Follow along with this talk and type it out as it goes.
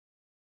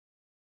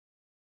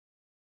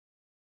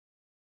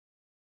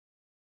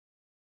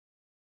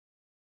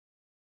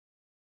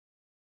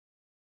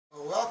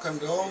Welcome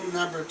to old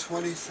number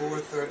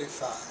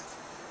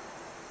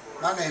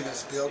 2435. My name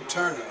is Bill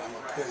Turner. I'm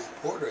a Pullman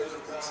porter, as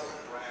you can see.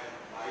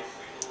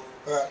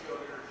 But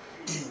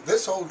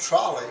this old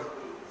trolley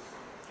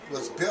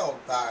was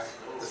built by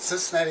the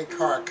Cincinnati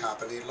Car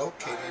Company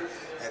located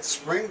at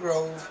Spring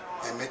Grove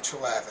and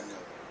Mitchell Avenue.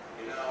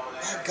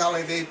 By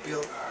golly, they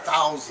built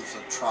thousands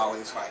of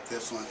trolleys like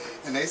this one,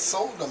 and they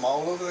sold them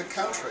all over the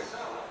country.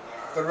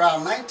 But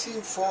around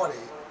 1940,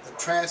 the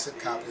transit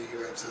company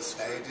here in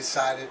Cincinnati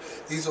decided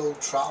these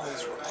old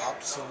trolleys were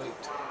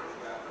obsolete.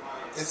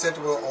 They said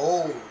they were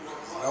old,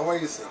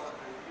 noisy,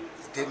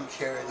 they didn't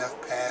carry enough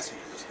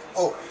passengers.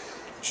 Oh,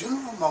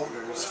 General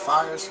Motors,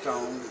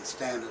 Firestone, and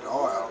Standard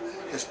Oil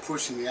is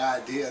pushing the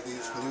idea of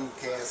these new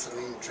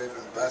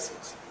gasoline-driven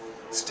buses.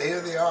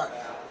 State-of-the-art,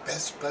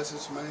 best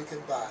buses money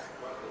could buy.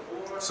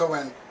 So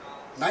in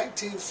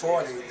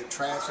 1940, the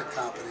transit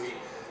company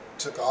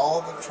took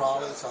all the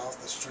trolleys off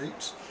the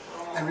streets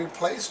and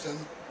replaced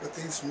them with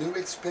these new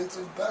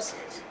expensive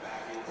buses,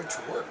 which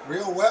worked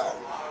real well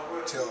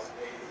until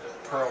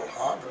Pearl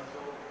Harbor.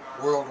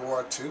 World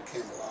War II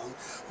came along,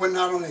 when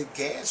not only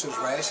gas is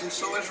rationed,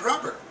 so is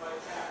rubber.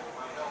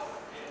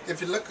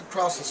 If you look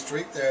across the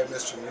street there at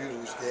Mr.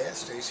 Mew's gas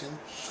station,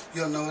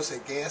 you'll notice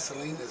that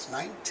gasoline is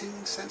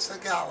 19 cents a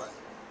gallon.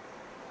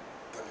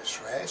 But it's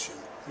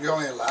rationed. You're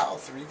only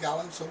allowed 3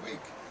 gallons a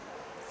week.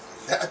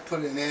 That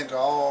put an end to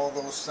all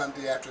those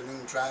Sunday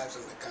afternoon drives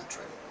in the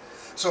country.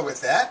 So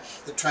with that,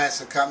 the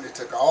transit company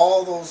took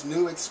all those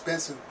new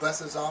expensive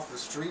buses off the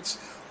streets,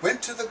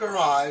 went to the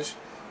garage,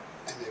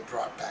 and they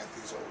brought back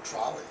these old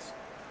trolleys.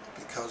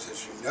 Because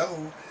as you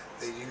know,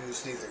 they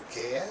use neither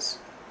gas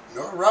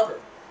nor rubber.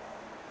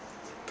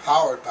 They're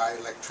powered by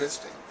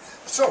electricity.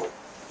 So,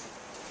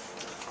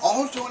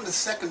 all during the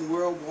Second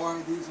World War,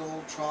 these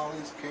old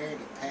trolleys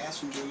carried a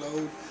passenger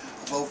load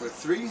of over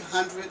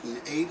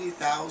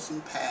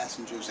 380,000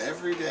 passengers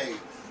every day,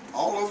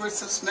 all over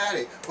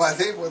Cincinnati. Why,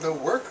 they were the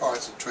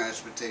workhorse of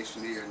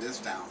transportation here in this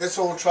town. This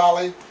old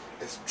trolley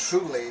is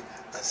truly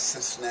a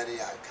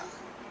Cincinnati icon.